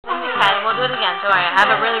we'll do it again. Don't worry. I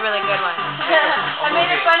have a really, really good one. I made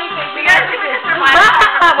a funny face. We gotta see if we can survive.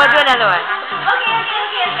 We'll do another one. Okay.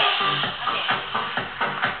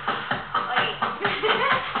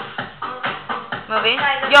 Movie?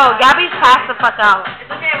 Yo, Gabby's passed the fuck out.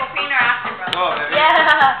 It's okay, we'll paint her after, bro. Go, baby.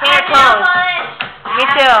 Yeah. Paint her toes. Me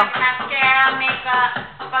too. Mascara, makeup,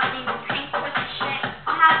 fucking pink pussy shit.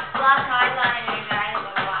 I'll have black eyeliner, guys.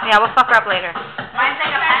 Yeah, we'll fuck her up later. Mine's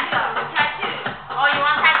like a pencil. Tattoos. Oh, you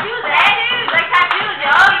want tattoos, eh? Tattoos. Like tattoos,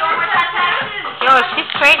 yo. You want more tattoos? Yo, she's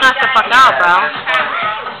straight knocked the fuck out, bro.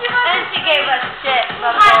 And she gave us shit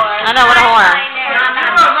before. I know, what a whore.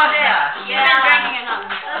 You've been drinking enough.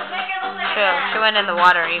 Let's make her look like True. She went in the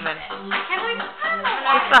water even. I can't believe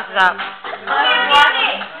She fucked up.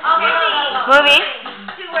 Movie. Movie?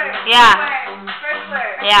 2 words. Yeah. First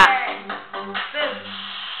word. Yeah. Boot.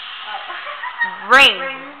 Ring.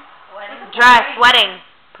 Dress. Wedding.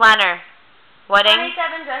 Planner. Wedding.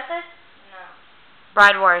 27 dresses?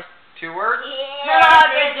 Bride Wars. 2 words? Yeah.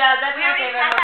 Good job. That's my favorite.